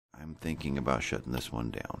thinking about shutting this one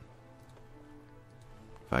down.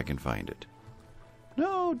 If I can find it.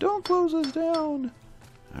 No, don't close us down.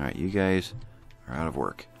 Alright, you guys are out of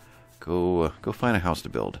work. Go find a house to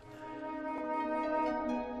build.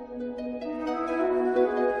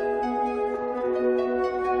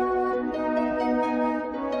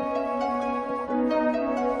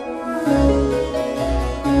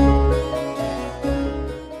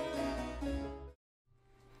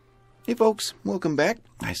 Hey folks, welcome back.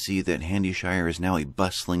 I see that Handyshire is now a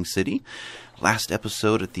bustling city. Last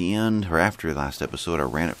episode at the end, or after the last episode, I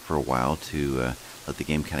ran it for a while to let the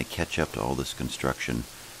game kind of catch up to all this construction.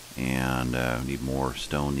 And need more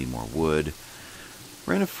stone, need more wood.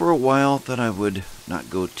 Ran it for a while, thought I would not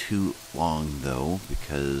go too long though,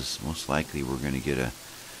 because most likely we're going to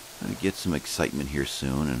get some excitement here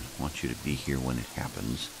soon, and want you to be here when it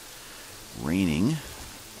happens. Raining,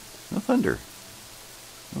 no thunder.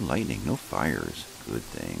 No lightning, no fires. Good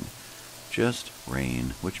thing. Just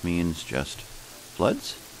rain, which means just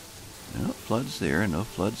floods. No floods there, no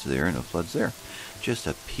floods there, no floods there. Just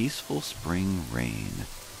a peaceful spring rain.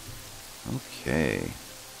 Okay.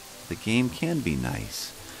 The game can be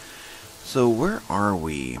nice. So where are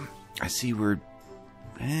we? I see we're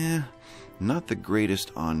not the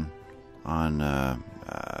greatest on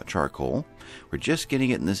charcoal. We're just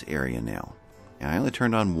getting it in this area now. And I only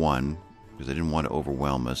turned on one, because I didn't want to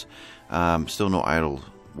overwhelm us. Still no idle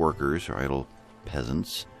workers or idle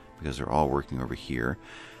peasants, because they're all working over here.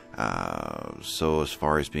 So as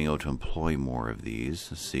far as being able to employ more of these,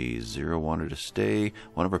 let's see, 0 wanted to stay.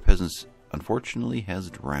 One of our peasants, unfortunately, has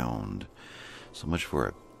drowned. So much for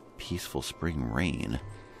a peaceful spring rain.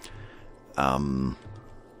 So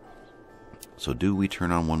do we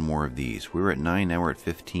turn on one more of these? We were at 9, now we're at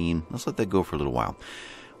 15. Let's let that go for a little while.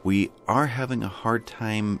 We are having a hard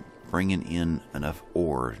time bringing in enough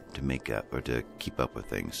ore to make up, or to keep up with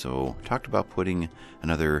things. So talked about putting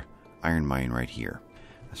another iron mine right here.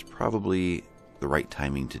 That's probably the right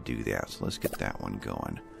timing to do that. So let's get that one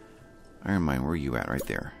going. Iron mine, where are you at? Right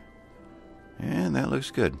there. And that looks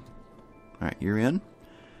good. Alright, you're in.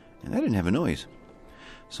 And that didn't have a noise.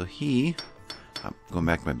 So I'm going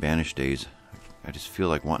back to my Banished days. I just feel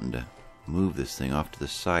like wanting to move this thing off to the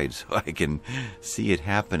side so I can see it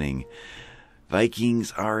happening.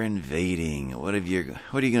 Vikings are invading. What are you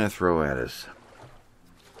going to throw at us?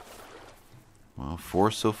 Well,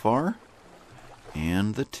 4 so far.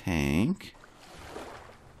 And the tank.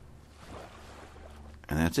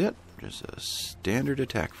 And that's it. Just a standard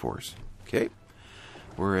attack force. Okay.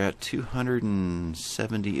 We're at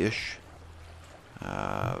 270-ish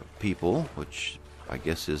people, which I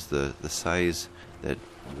guess is the size that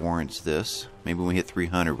warrants this. Maybe when we hit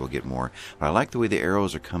 300 we'll get more. But I like the way the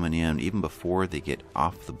arrows are coming in even before they get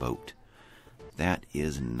off the boat. That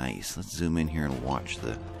is nice. Let's zoom in here and watch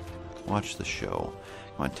the show.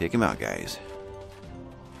 Come on, take him out, guys.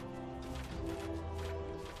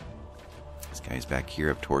 This guy's back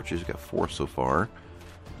here up torches. We've got 4 so far.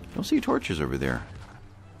 Don't see torches over there.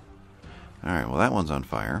 Alright, well that one's on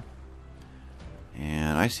fire.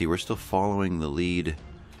 And I see we're still following the lead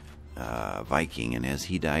Viking, and as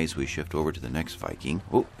he dies we shift over to the next Viking.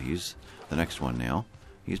 Oh, he's the next one now.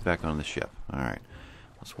 He's back on the ship. Alright,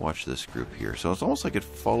 let's watch this group here. So it's almost like it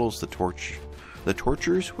follows the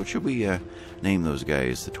torchers. What should we name those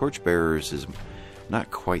guys? The torchbearers is not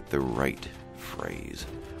quite the right phrase.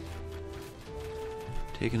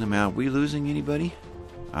 Taking them out. We losing anybody?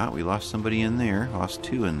 We lost somebody in there. Lost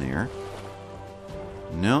 2 in there.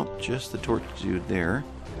 Nope, just the torch dude there.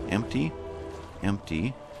 Empty.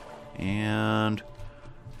 Empty. And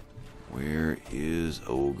where is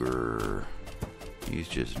Ogre? He's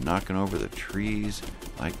just knocking over the trees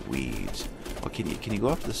like weeds. Well, can you go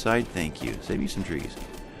off to the side? Thank you. Save me some trees.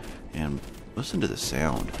 And listen to the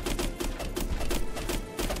sound.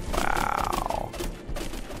 Wow.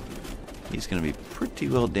 He's going to be pretty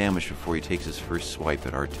well damaged before he takes his first swipe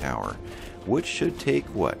at our tower. Which should take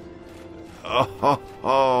what?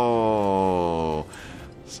 Oh,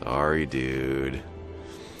 sorry, dude.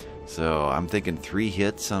 So I'm thinking 3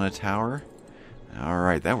 hits on a tower.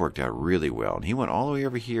 Alright, that worked out really well. And he went all the way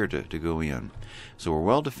over here to go in. So we're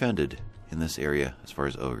well defended in this area as far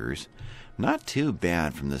as ogres. Not too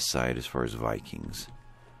bad from this side as far as Vikings.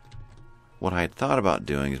 What I had thought about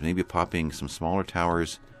doing is maybe popping some smaller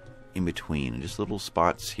towers in between. And just little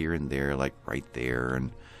spots here and there, like right there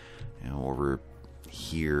and over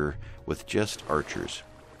here with just archers.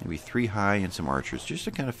 Maybe 3 high and some archers, just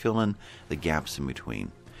to kind of fill in the gaps in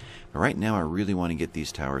between. But right now I really want to get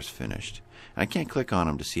these towers finished. And I can't click on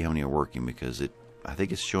them to see how many are working because I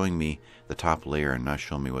think it's showing me the top layer and not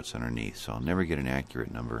showing me what's underneath. So I'll never get an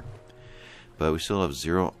accurate number. But we still have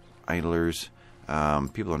 0 idlers.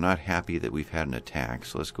 People are not happy that we've had an attack,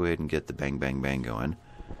 so let's go ahead and get the bang, bang, bang going.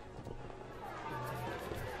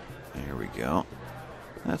 There we go.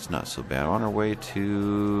 That's not so bad. On our way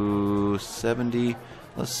to 70.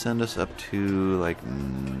 Let's send us up to, like,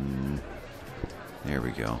 there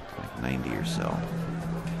we go, like 90 or so.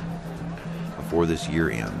 Before this year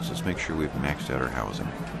ends. Let's make sure we've maxed out our housing.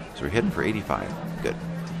 So we're heading for 85. Good.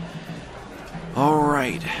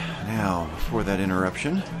 Alright. Now, before that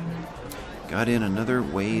interruption, got in another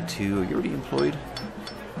way to... You already employed?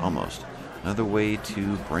 Almost. Another way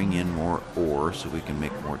to bring in more ore so we can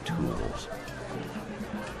make more tools.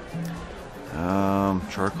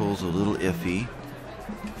 Charcoal's a little iffy.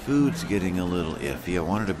 Food's getting a little iffy. I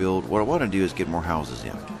wanted to build... What I want to do is get more houses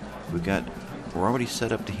in. We're already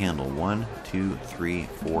set up to handle 1, 2, 3,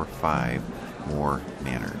 4, 5 more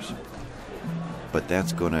manors. But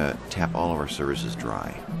that's going to tap all of our services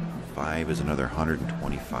dry. 5 is another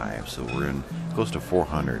 125, so we're in close to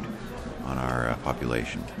 400 on our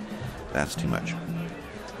population. That's too much.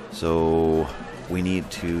 So we need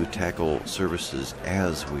to tackle services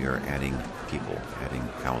as we are adding people, adding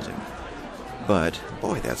housing. But,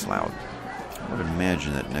 boy, that's loud. I would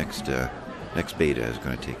imagine that next beta is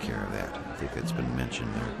going to take care of that. I think that's been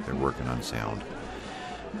mentioned. They're working on sound.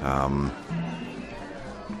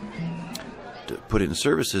 To put in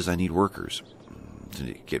services, I need workers.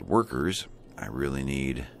 To get workers, I really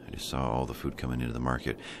need... I just saw all the food coming into the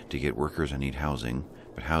market. To get workers, I need housing.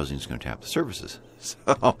 But housing is going to tap the services.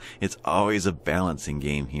 So it's always a balancing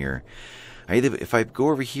game here. If I go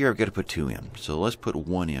over here, I've got to put 2 in. So let's put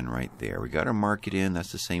 1 in right there. We got our market in.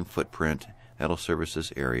 That's the same footprint. That'll service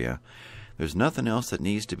this area. There's nothing else that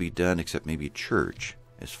needs to be done except maybe church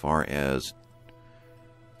as far as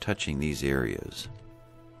touching these areas.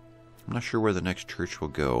 I'm not sure where the next church will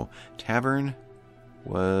go. Tavern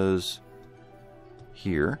was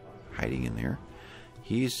here, hiding in there.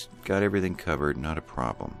 He's got everything covered, not a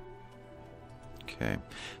problem. Okay,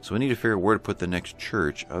 so we need to figure out where to put the next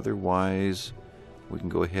church. Otherwise, we can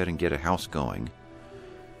go ahead and get a house going.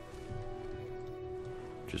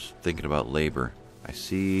 Just thinking about labor. I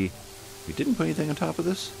see we didn't put anything on top of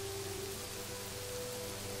this.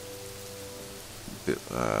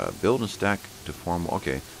 Build and stack to form.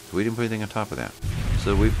 Okay, so we didn't put anything on top of that.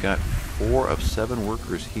 So we've got 4 of 7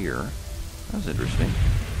 workers here. That's interesting.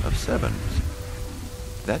 Of 7.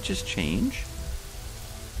 Did that just change?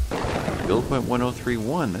 Build point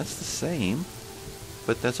 1031. That's the same.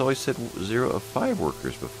 But that's always said 0 of 5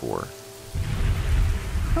 workers before.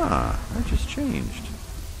 Huh. That just changed.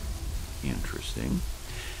 Interesting.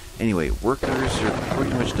 Anyway, workers are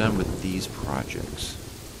pretty much done with these projects.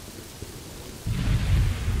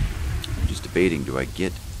 I'm just debating, do I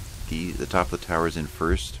get the top of the towers in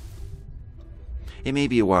first? It may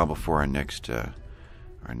be a while before our next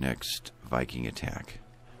Viking attack.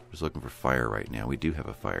 I'm just looking for fire right now. We do have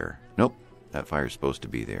a fire. Nope, that fire's supposed to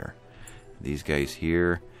be there. These guys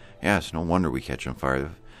here, yes, no wonder we catch on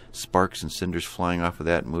fire. Sparks and cinders flying off of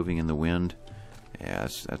that, moving in the wind.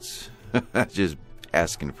 Yes, that's just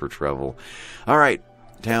asking for trouble. All right,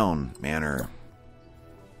 town, manor.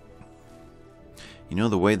 You know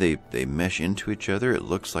the way they mesh into each other? It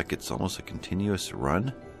looks like it's almost a continuous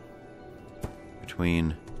run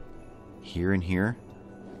between here and here.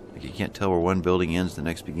 Like you can't tell where one building ends, the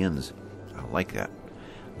next begins. I like that.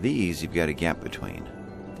 These you've got a gap between.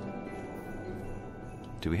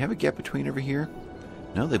 Do we have a gap between over here?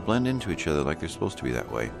 No, they blend into each other like they're supposed to be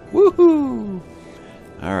that way. Woohoo!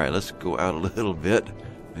 Alright, let's go out a little bit.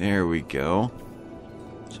 There we go.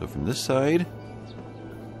 So from this side...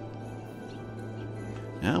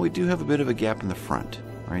 Now we do have a bit of a gap in the front.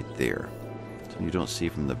 Right there. So you don't see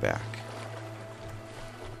from the back.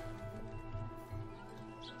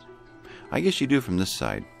 I guess you do from this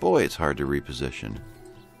side. Boy, it's hard to reposition.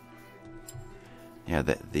 Yeah,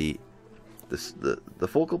 the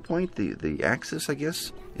focal point, the axis, I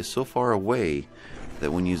guess, is so far away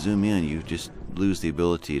that when you zoom in, you just lose the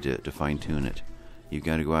ability to fine-tune it. You've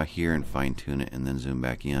got to go out here and fine-tune it and then zoom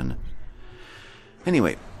back in.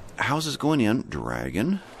 Anyway, houses going in.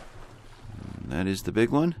 Dragon. That is the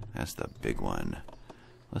big one. That's the big one.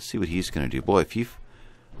 Let's see what he's going to do. Boy, if he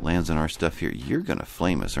lands on our stuff here, you're going to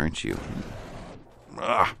flame us, aren't you?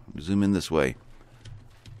 Zoom in this way.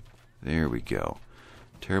 There we go.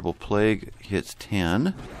 Terrible Plague hits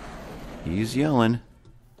 10. He's yelling.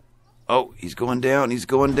 Oh, he's going down,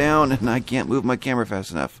 and I can't move my camera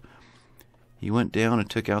fast enough. He went down and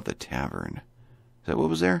took out the tavern. Is that what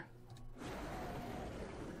was there?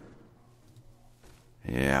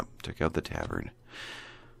 Yeah, took out the tavern.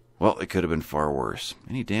 Well, it could have been far worse.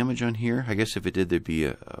 Any damage on here? I guess if it did, there'd be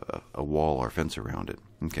a wall or fence around it.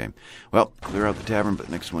 Okay. Well, clear out the tavern, but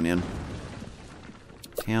next one in.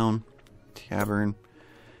 Town, tavern,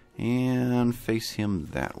 and face him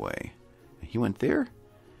that way. He went there?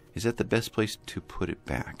 Is that the best place to put it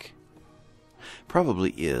back?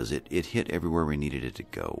 Probably is. It hit everywhere we needed it to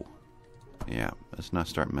go. Yeah, let's not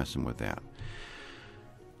start messing with that.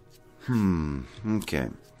 Okay.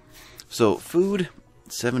 So, food,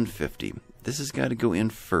 $7.50. This has got to go in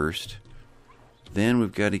first. Then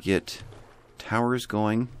we've got to get towers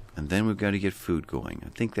going, and then we've got to get food going. I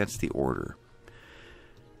think that's the order.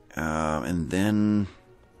 And then,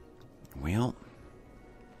 well,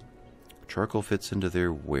 charcoal fits into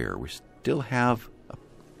there where? We still have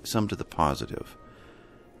some to the positive.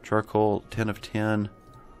 Charcoal, 10 of 10.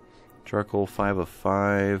 Charcoal, 5 of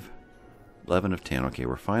 5. 11 of 10. Okay,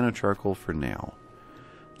 we're fine on charcoal for now.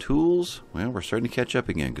 Tools, well, we're starting to catch up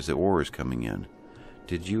again because the ore is coming in.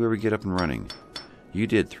 Did you ever get up and running? You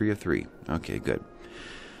did, 3 of 3. Okay, good.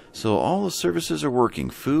 So all the services are working.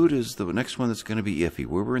 Food is the next one that's going to be iffy.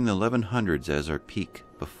 We were in the 1100s as our peak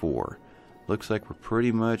before. Looks like we're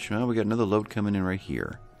pretty much, well, we got another load coming in right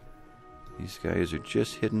here. These guys are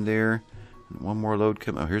just hidden there. One more load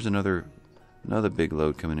coming. Oh, here's another big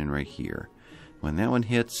load coming in right here. When that one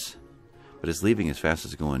hits, but it's leaving as fast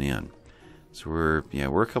as it's going in. So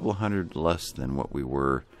we're a couple hundred less than what we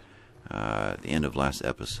were at the end of last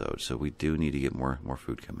episode. So we do need to get more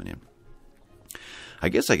food coming in. I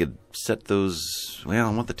guess I could set those. Well,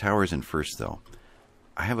 I want the towers in first, though.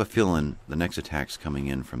 I have a feeling the next attack's coming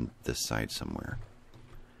in from this side somewhere.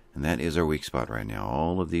 And that is our weak spot right now.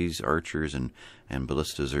 All of these archers and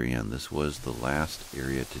ballistas are in. This was the last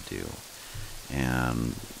area to do. And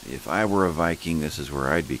if I were a Viking, this is where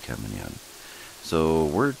I'd be coming in. So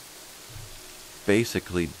we're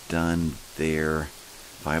basically done there.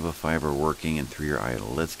 5 of 5 are working and 3 are idle.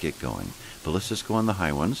 Let's get going. Ballistas go on the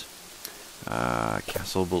high ones.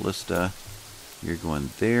 Castle ballista, you're going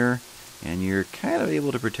there. And you're kind of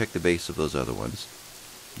able to protect the base of those other ones.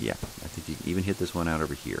 Yeah, I think you can even hit this one out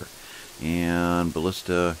over here. And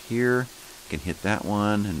ballista here can hit that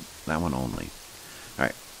one and that one only.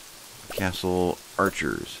 Alright. Castle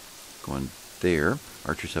archers going there.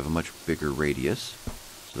 Archers have a much bigger radius.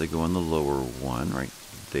 So they go on the lower one right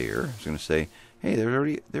there. I was going to say, hey, there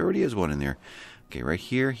already is one in there. Okay, right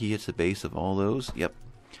here, he hits the base of all those. Yep.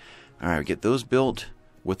 Alright, we get those built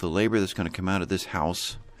with the labor that's going to come out of this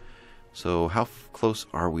house. So how close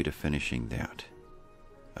are we to finishing that?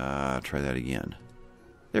 Try that again.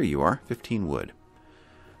 There you are, 15 wood.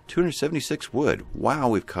 276 wood. Wow,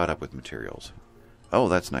 we've caught up with materials. Oh,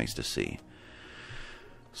 that's nice to see.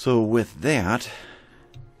 So with that,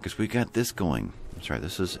 because we got this going. That's right,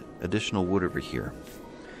 this is additional wood over here.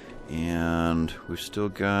 And we've still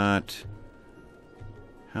got,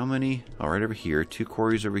 how many? Oh, right over here. 2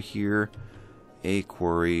 quarries over here. A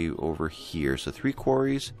quarry over here. So 3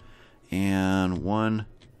 quarries. And 1,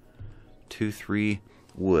 2, 3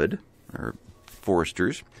 wood, or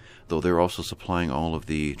foresters, though they're also supplying all of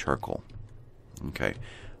the charcoal. Okay,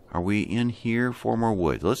 are we in here? 4 more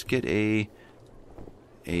wood. Let's get a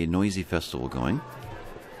noisy festival going.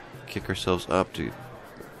 Kick ourselves up to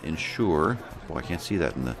ensure. Boy, I can't see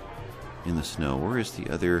that in the snow. Where is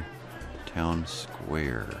the other town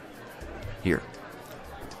square? Here,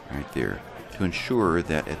 right there. To ensure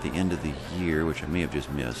that at the end of the year, which I may have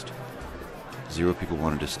just missed, 0 people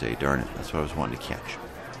wanted to stay. Darn it. That's what I was wanting to catch.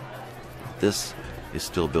 This is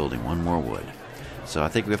still building. 1 more wood. So I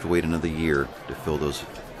think we have to wait another year to fill those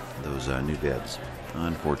new beds.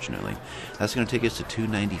 Unfortunately. That's going to take us to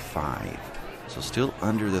 295. So still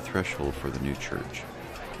under the threshold for the new church.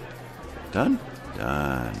 Done?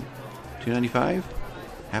 Done. 295.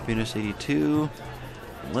 Happiness 82.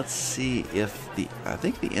 Let's see if I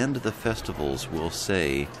think the end of the festivals will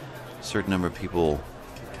say a certain number of people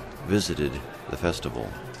visited the festival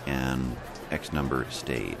and X number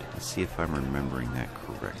stayed. Let's see if I'm remembering that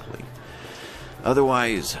correctly.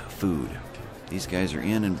 Otherwise, food. These guys are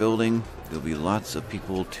in and building. There'll be lots of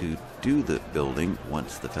people to do the building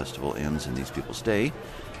once the festival ends and these people stay.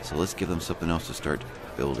 So let's give them something else to start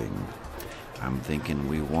building. I'm thinking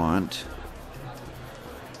we want,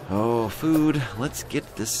 food. Let's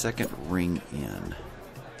get this second ring in.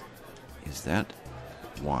 Is that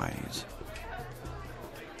wise?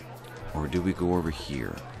 Or do we go over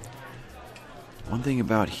here? One thing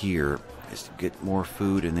about here is to get more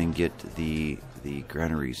food and then get the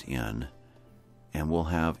granaries in. And we'll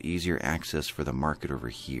have easier access for the market over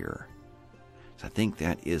here. So I think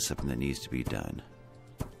that is something that needs to be done.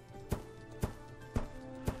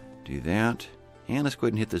 Do that. And let's go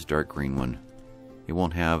ahead and hit this dark green one It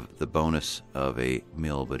won't have the bonus of a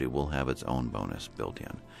mill, but it will have its own bonus built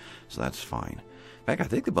in. So that's fine. In fact, I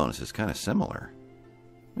think the bonus is kind of similar.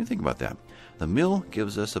 Let me think about that. The mill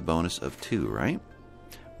gives us a bonus of 2, right?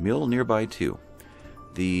 Mill nearby 2.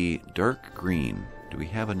 The dark green. Do we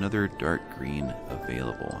have another dark green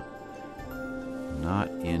available? Not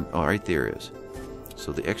in... Oh, right there is.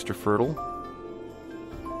 So the extra fertile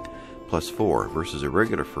plus 4 versus a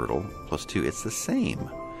regular fertile plus 2. It's the same.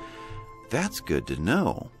 That's good to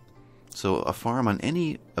know. So a farm on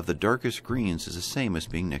any of the darkest greens is the same as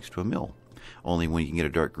being next to a mill. Only when you can get a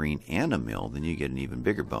dark green and a mill, then you get an even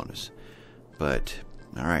bigger bonus. But,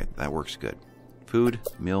 alright, that works good. Food,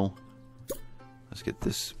 mill. Let's get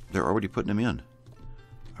this. They're already putting them in.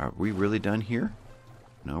 Are we really done here?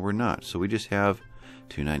 No, we're not. So we just have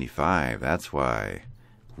 295. That's why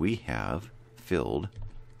we have filled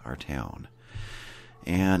our town.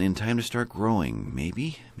 And in time to start growing.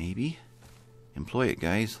 Maybe. Employ it,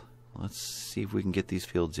 guys. Let's see if we can get these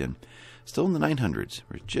fields in. Still in the 900s.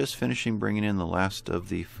 We're just finishing bringing in the last of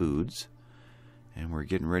the foods. And we're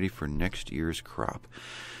getting ready for next year's crop.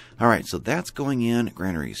 Alright, so that's going in.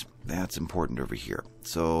 Granaries. That's important over here.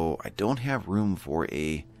 So I don't have room for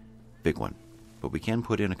a big one. But we can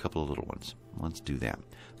put in a couple of little ones. Let's do that.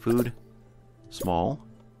 Food. Small.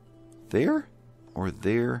 There. Or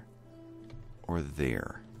there. Or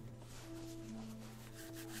there.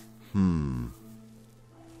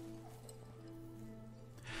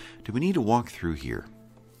 Do we need to walk through here?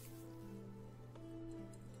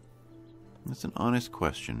 That's an honest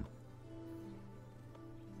question.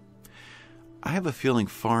 I have a feeling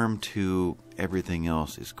farm to everything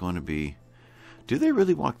else is going to be... Do they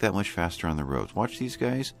really walk that much faster on the roads? Watch these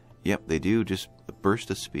guys. Yep, they do. Just a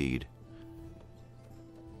burst of speed.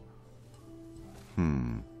 I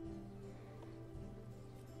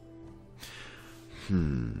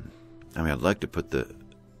mean, I'd like to put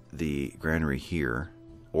the granary here,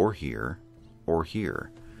 or here, or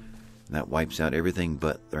here. And that wipes out everything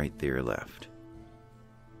but right there left.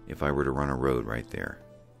 If I were to run a road right there.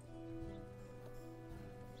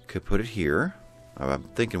 Could put it here. I'm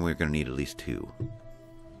thinking we're going to need at least 2.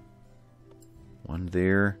 One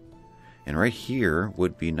there. And right here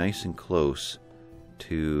would be nice and close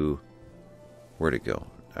to... Where'd it go?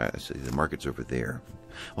 So the market's over there.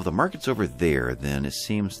 Well, the market's over there, then it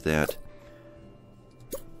seems that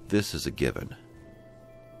this is a given.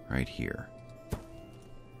 Right here.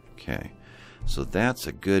 Okay. So that's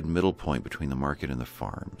a good middle point between the market and the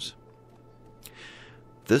farms.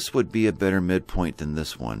 This would be a better midpoint than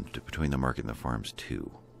this one between the market and the farms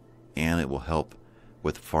too. And it will help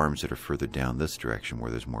with farms that are further down this direction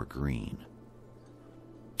where there's more green.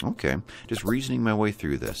 Okay, just reasoning my way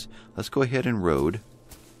through this. Let's go ahead and road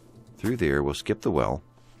through there. We'll skip the well.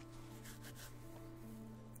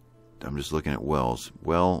 I'm just looking at wells.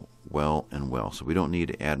 Well, and well. So we don't need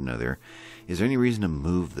to add another. Is there any reason to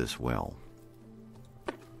move this well?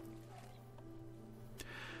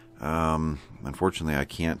 Unfortunately, I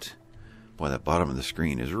can't. Boy, that bottom of the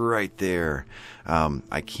screen is right there.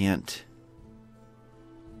 I can't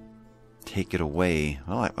take it away.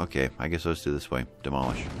 Well, okay, I guess let's do this way.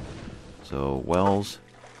 Demolish. So, wells.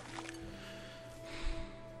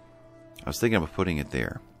 I was thinking of putting it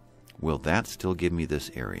there. Will that still give me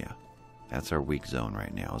this area? That's our weak zone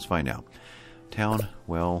right now. Let's find out. Town,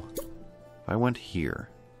 well, if I went here,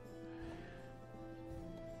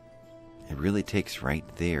 it really takes right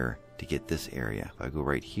there to get this area. If I go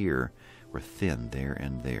right here, we're thin there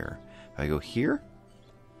and there. If I go here,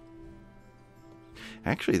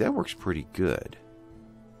 actually that works pretty good.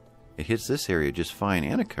 It hits this area just fine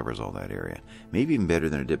and it covers all that area. Maybe even better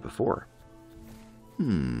than it did before.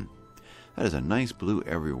 That is a nice blue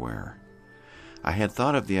everywhere. I had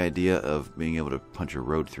thought of the idea of being able to punch a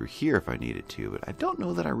road through here if I needed to, but I don't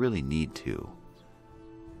know that I really need to.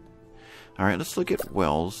 Alright, let's look at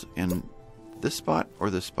wells. And this spot or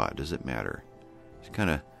this spot, does it matter? Just kind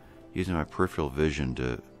of using my peripheral vision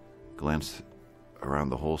to glance around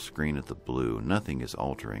the whole screen at the blue. Nothing is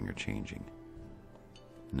altering or changing.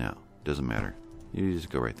 No, doesn't matter. You just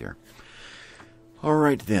go right there.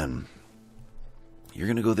 Alright then. You're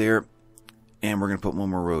going to go there. And we're going to put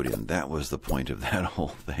one more road in. That was the point of that whole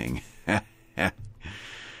thing.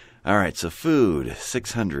 Alright, so food,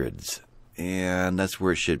 600s. And that's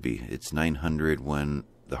where it should be. It's 900 when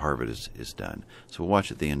the harvest is done. So we'll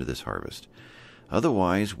watch at the end of this harvest.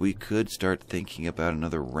 Otherwise, we could start thinking about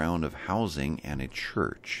another round of housing and a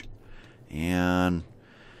church. And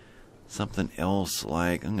something else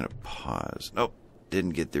like... I'm going to pause. Nope,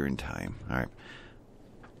 didn't get there in time. Alright.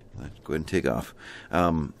 Let's go ahead and take off.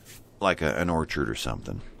 Like an orchard or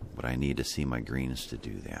something. But I need to see my greens to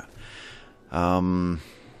do that. So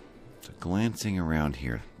glancing around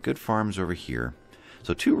here. Good farms over here.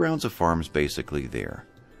 So 2 rounds of farms basically there.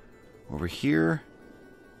 Over here,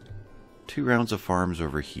 2 rounds of farms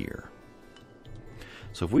over here.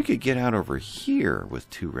 So if we could get out over here with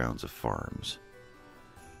 2 rounds of farms,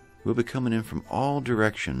 we'll be coming in from all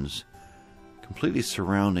directions, completely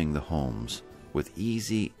surrounding the homes with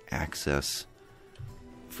easy access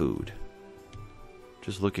food.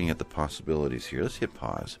 Just looking at the possibilities here. Let's hit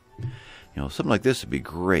pause. You know, something like this would be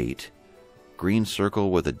great. Green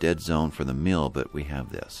circle with a dead zone for the mill, but we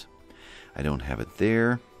have this. I don't have it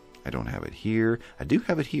there. I don't have it here. I do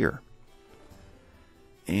have it here.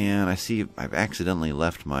 And I see I've accidentally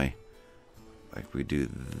left my... Like we do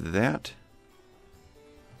that.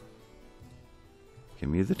 Give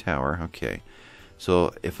me the tower. Okay.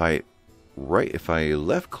 So if I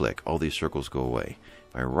left click, all these circles go away.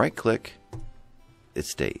 If I right click, it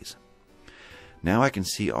stays. Now I can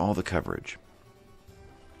see all the coverage.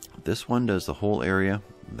 This one does the whole area.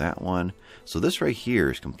 That one. So this right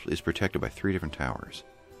here is protected by 3 different towers.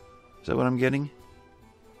 Is that what I'm getting?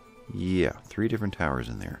 Yeah, 3 different towers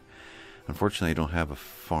in there. Unfortunately, I don't have a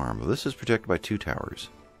farm. But this is protected by 2 towers.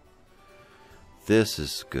 This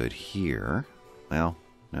is good here. Well,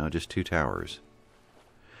 no, just 2 towers.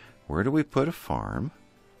 Where do we put a farm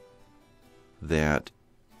that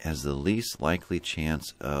has the least likely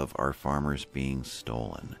chance of our farmers being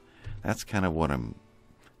stolen? That's kind of what I'm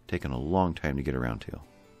taking a long time to get around to.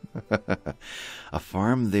 A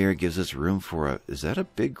farm there gives us room for a... Is that a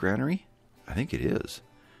big granary? I think it is.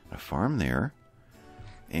 A farm there.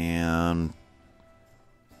 And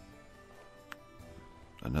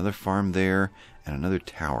another farm there. And another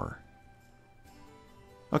tower.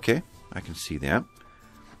 Okay, I can see that.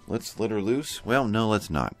 Let's let her loose. Well, no, let's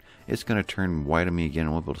not. It's going to turn white on me again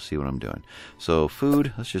and we'll be able to see what I'm doing. So,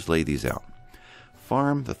 food, let's just lay these out.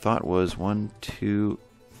 Farm, the thought was 1, 2,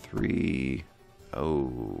 3...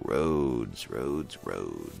 Oh, roads.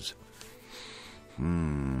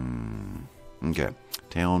 Okay.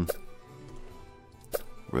 Town.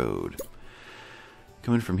 Road.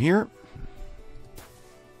 Coming from here.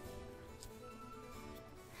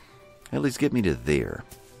 At least get me to there.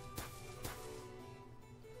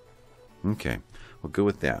 Okay. We'll go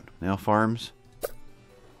with that. Now farms.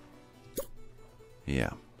 Yeah.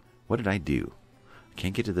 What did I do? I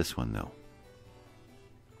can't get to this one though.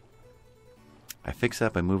 I fix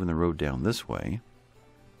that by moving the road down this way.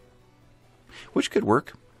 Which could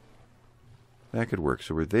work. That could work.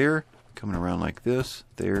 So we're there, coming around like this,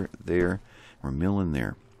 there. We're milling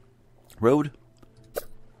there. Road.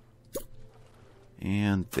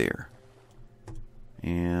 And there.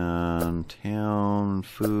 And town,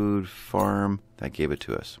 food, farm. That gave it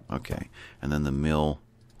to us. Okay. And then the mill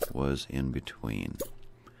was in between.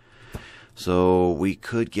 So we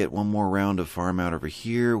could get one more round of farm out over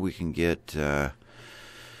here. We can get...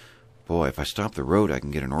 boy, if I stop the road, I can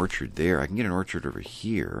get an orchard there. I can get an orchard over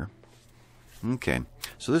here. Okay.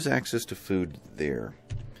 So there's access to food there.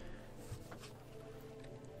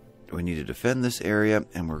 We need to defend this area,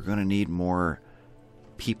 and we're going to need more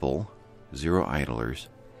people, 0 idlers,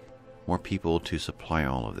 more people to supply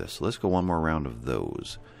all of this. So let's go one more round of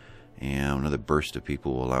those. And another burst of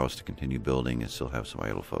people will allow us to continue building and still have some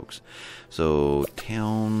idle folks. So,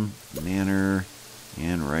 town, manor,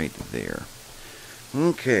 and right there.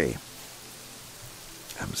 Okay.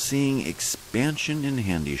 I'm seeing expansion in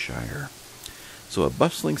Handyshire. So, a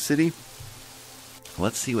bustling city.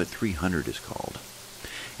 Let's see what 300 is called.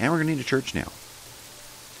 And we're going to need a church now.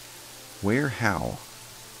 Where, how?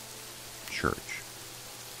 Church.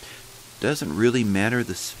 Doesn't really matter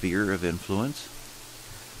the sphere of influence.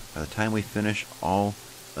 By the time we finish all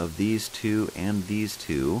of these 2 and these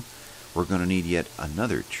 2, we're going to need yet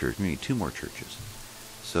another church. We need 2 more churches.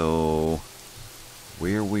 So,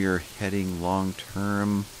 where we are heading long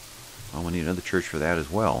term, well, we need another church for that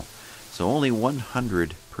as well. So only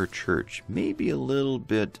 100 per church. Maybe a little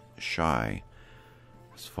bit shy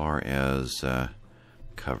as far as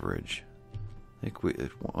coverage. I think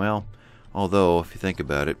well, although if you think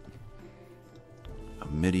about it, a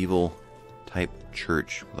medieval type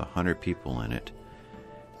church with 100 people in it,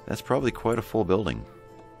 that's probably quite a full building.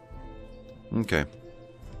 Okay.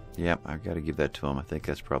 Yeah, I've got to give that to him. I think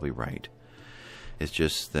that's probably right. It's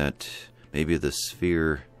just that maybe the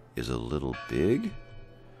sphere is a little big.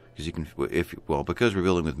 Because you can, because we're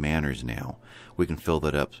building with manors now, we can fill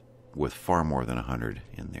that up with far more than 100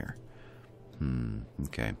 in there.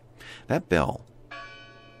 Okay. That bell.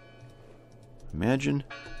 Imagine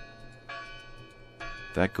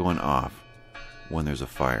that going off when there's a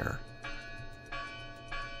fire.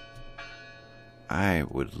 I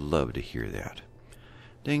would love to hear that.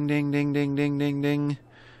 Ding, ding, ding, ding, ding, ding, ding.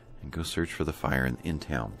 And go search for the fire in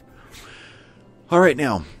town. All right,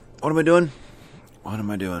 now, what am I doing? What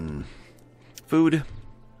am I doing? Food,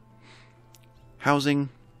 housing,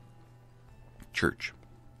 church.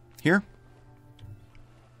 Here?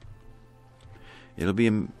 It'll be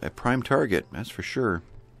a prime target, that's for sure.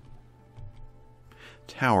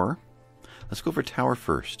 Tower. Let's go for tower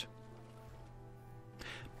first.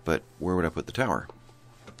 But where would I put the tower?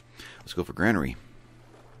 Let's go for granary.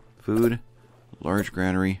 Food, large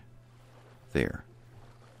granary, there.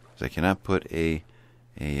 So I cannot put a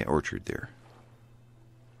orchard there.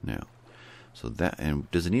 No. So that,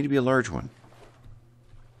 and does it need to be a large one?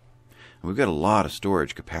 And we've got a lot of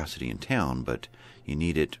storage capacity in town, but you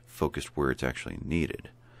need it focused where it's actually needed.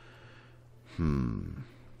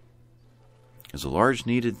 Is a large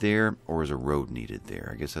needed there, or is a road needed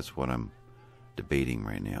there? I guess that's what I'm debating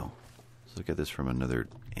right now. Let's look at this from another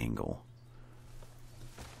angle.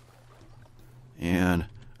 And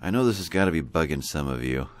I know this has got to be bugging some of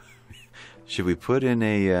you. Should we put in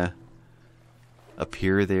a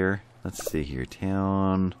pier there? Let's see here.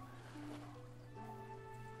 Town.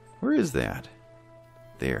 Where is that?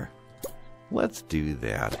 There. Let's do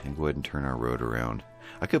that and go ahead and turn our road around.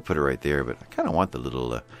 I could put it right there, but I kind of want the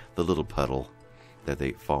little puddle that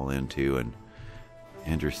they fall into. And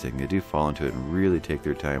interesting, they do fall into it and really take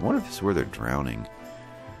their time. I wonder if this is where they're drowning.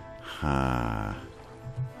 All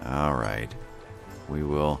right. We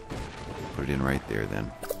will put it in right there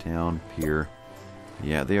then. Town, pier.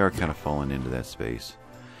 Yeah, they are kind of falling into that space.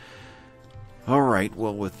 All right,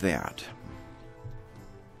 well, with that,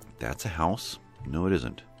 that's a house. No, it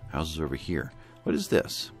isn't. House is over here. What is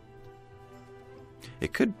this?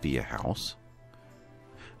 It could be a house.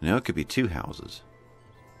 No, it could be two houses.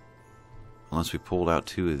 Unless we pulled out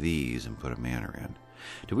two of these and put a manor in.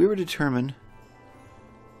 Did we ever determine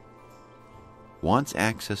wants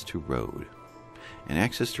access to road? And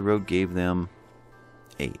access to road gave them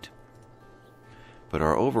 8. But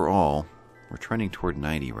our overall, we're trending toward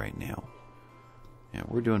 90 right now. Yeah,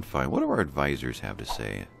 we're doing fine. What do our advisors have to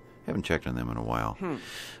say? Haven't checked on them in a while.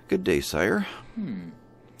 Good day, sire.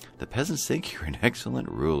 The peasants think you're an excellent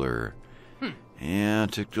ruler. Yeah,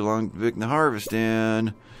 it took too long to pick the harvest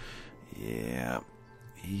in. Yeah,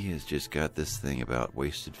 he has just got this thing about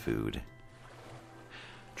wasted food.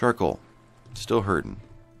 Charcoal. Still hurting.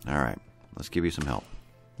 Alright, let's give you some help.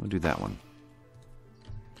 We'll do that one.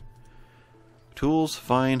 Tools,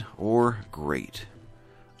 fine, or great.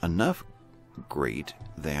 Enough great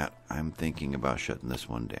that I'm thinking about shutting this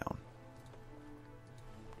one down.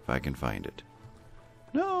 If I can find it.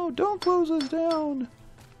 No, don't close us down.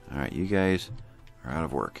 Alright, you guys are out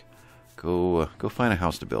of work. Go find a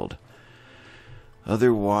house to build.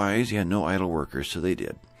 Otherwise, yeah, no idle workers, so they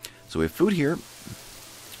did. So we have food here.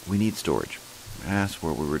 We need storage. That's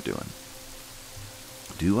what we were doing.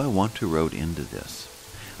 Do I want to road into this?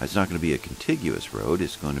 It's not going to be a contiguous road.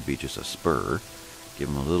 It's going to be just a spur. Give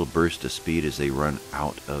them a little burst of speed as they run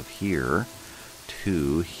out of here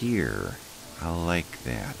to here. I like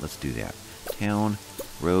that. Let's do that. Town,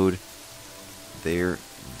 road, there,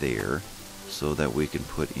 so that we can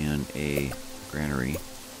put in a granary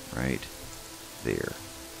right there.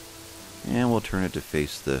 And we'll turn it to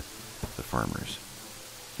face the farmers.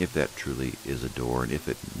 If that truly is a door, and if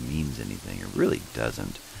it means anything. It really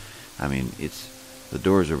doesn't. I mean, the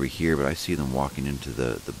door's over here, but I see them walking into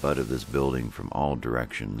the butt of this building from all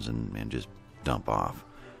directions and just dump off.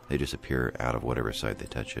 They disappear out of whatever side they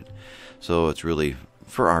touch it. So it's really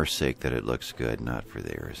for our sake that it looks good, not for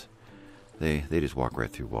theirs. They just walk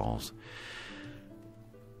right through walls.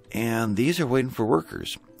 And these are waiting for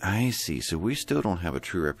workers. I see. So we still don't have a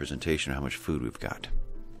true representation of how much food we've got.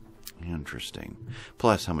 Interesting.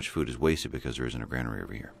 Plus how much food is wasted because there isn't a granary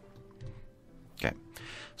over here. Okay.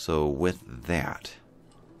 So with that,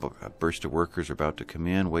 a burst of workers are about to come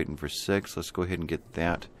in, waiting for 6. Let's go ahead and get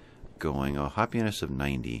that going. A happiness of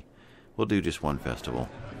 90. We'll do just one festival.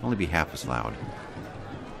 Only be half as loud.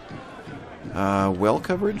 Well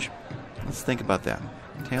coverage? Let's think about that.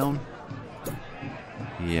 Town?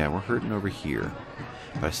 Yeah, we're hurting over here.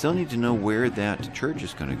 But I still need to know where that church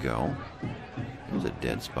is going to go. There's a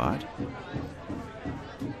dead spot.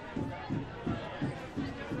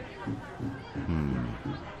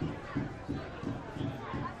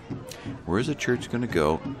 Where's the church going to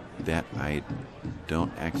go that I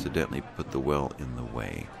don't accidentally put the well in the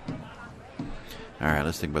way? Alright,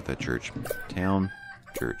 let's think about that church. Town,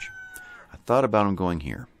 church. I thought about them going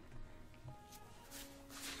here.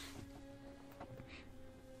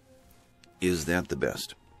 Is that the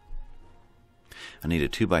best? I need a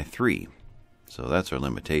 2x3. So that's our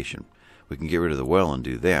limitation. We can get rid of the well and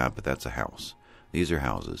do that, but that's a house. These are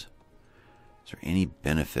houses. Is there any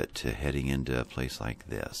benefit to heading into a place like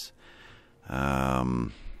this?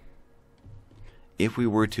 If we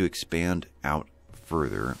were to expand out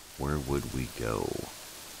further, where would we go?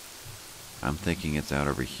 I'm thinking it's out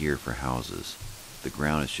over here for houses. The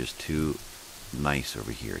ground is just too nice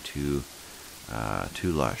over here, too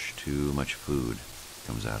lush, too much food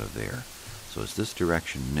comes out of there. So it's this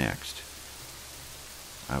direction next.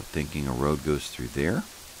 I'm thinking a road goes through there,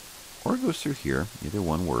 or it goes through here. Either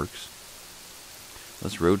one works.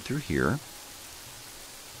 Let's road through here.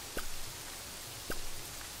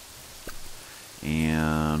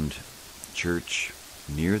 And church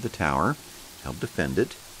near the tower. Help defend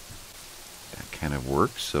it. That kind of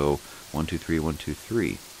works. So 1, 2, 3, 1, 2,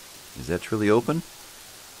 3. Is that truly open?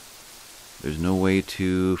 There's no way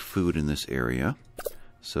to food in this area.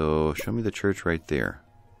 So show me the church right there.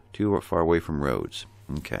 Too far away from roads.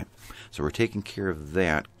 Okay. So we're taking care of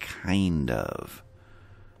that, kind of.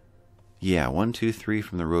 Yeah, 1, 2, 3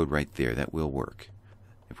 from the road right there. That will work.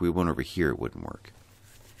 If we went over here, it wouldn't work.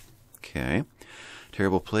 Okay.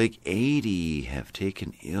 Terrible plague. 80 have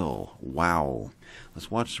taken ill. Wow.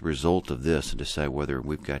 Let's watch the result of this and decide whether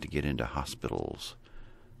we've got to get into hospitals.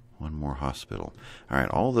 One more hospital. All right,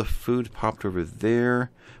 all the food popped over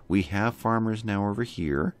there. We have farmers now over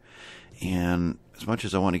here. And as much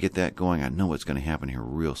as I want to get that going, I know what's going to happen here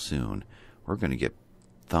real soon. We're going to get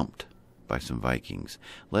thumped by some Vikings.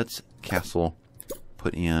 Let's castle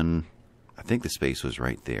put in, I think the space was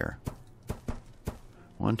right there.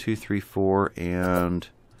 1, 2, 3, 4, and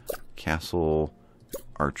castle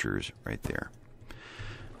archers right there.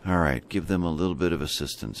 Alright, give them a little bit of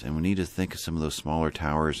assistance. And we need to think of some of those smaller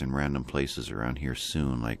towers in random places around here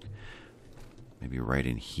soon, like maybe right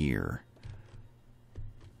in here.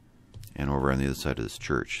 And over on the other side of this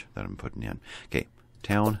church that I'm putting in. Okay,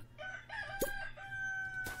 town.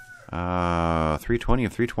 320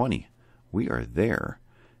 of 320. We are there.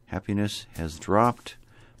 Happiness has dropped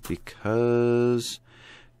because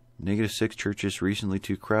 -6 churches recently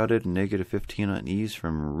too crowded, -15 unease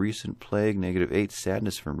from recent plague, -8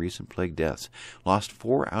 sadness from recent plague deaths. Lost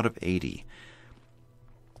 4 out of 80.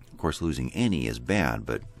 Of course, losing any is bad,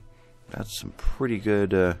 but that's some pretty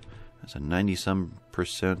good. That's a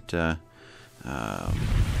 90-some%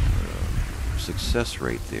 success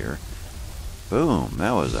rate there. Boom!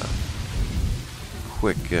 That was a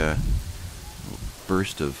quick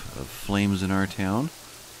burst of flames in our town.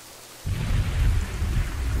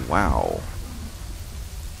 Wow.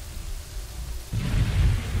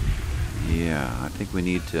 Yeah, I think we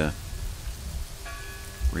need to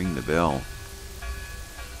ring the bell.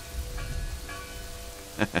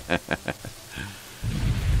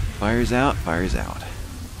 Fire's out, fire's out.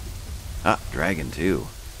 Ah, dragon too.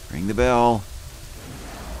 Ring the bell.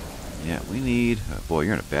 Yeah, we need... boy,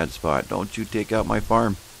 you're in a bad spot. Don't you take out my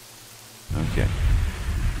farm. Okay.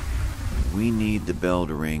 We need the bell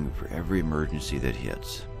to ring for every emergency that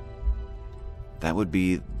hits. That would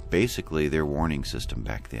be basically their warning system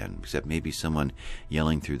back then, except maybe someone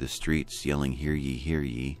yelling through the streets, yelling, "Hear ye, hear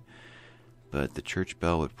ye." But the church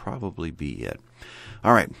bell would probably be it.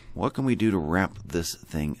 All right, what can we do to wrap this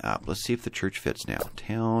thing up? Let's see if the church fits now.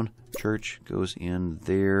 Town, church goes in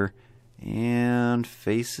there, and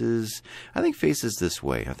faces. I think faces this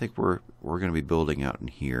way. I think we're going to be building out in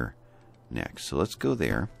here next. So let's go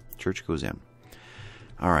there. Church goes in.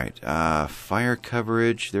 All right, fire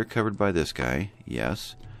coverage. They're covered by this guy.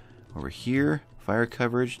 Yes. Over here, fire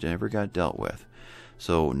coverage never got dealt with.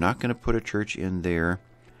 So not going to put a church in there.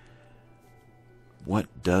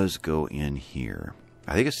 What does go in here?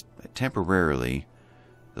 I think it's temporarily.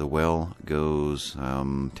 The well goes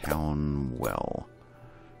town well.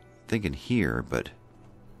 Thinking here, but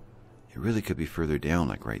it really could be further down,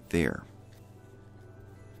 like right there.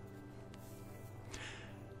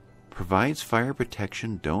 Provides fire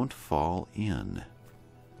protection, don't fall in.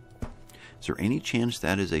 Is there any chance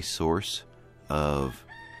that is a source of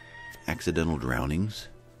accidental drownings?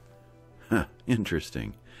 Huh,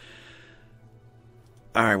 interesting.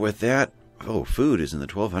 Alright, with that, oh, food is in the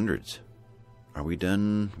 1200s. Are we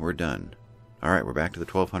done? We're done. Alright, we're back to the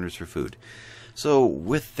 1200s for food. So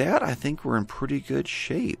with that, I think we're in pretty good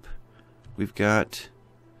shape. We've got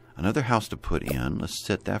another house to put in. Let's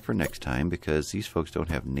set that for next time because these folks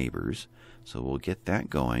don't have neighbors. So we'll get that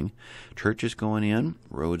going. Church is going in.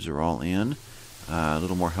 Roads are all in. A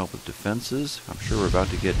little more help with defenses. I'm sure we're about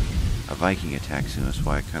to get a Viking attack soon. That's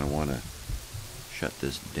why I kind of want to shut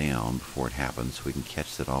this down before it happens so we can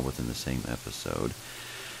catch that all within the same episode.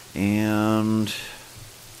 And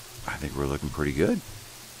I think we're looking pretty good.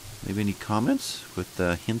 Maybe any comments with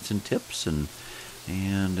hints and tips, and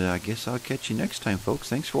I guess I'll catch you next time, folks.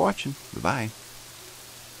 Thanks for watching. Bye-bye.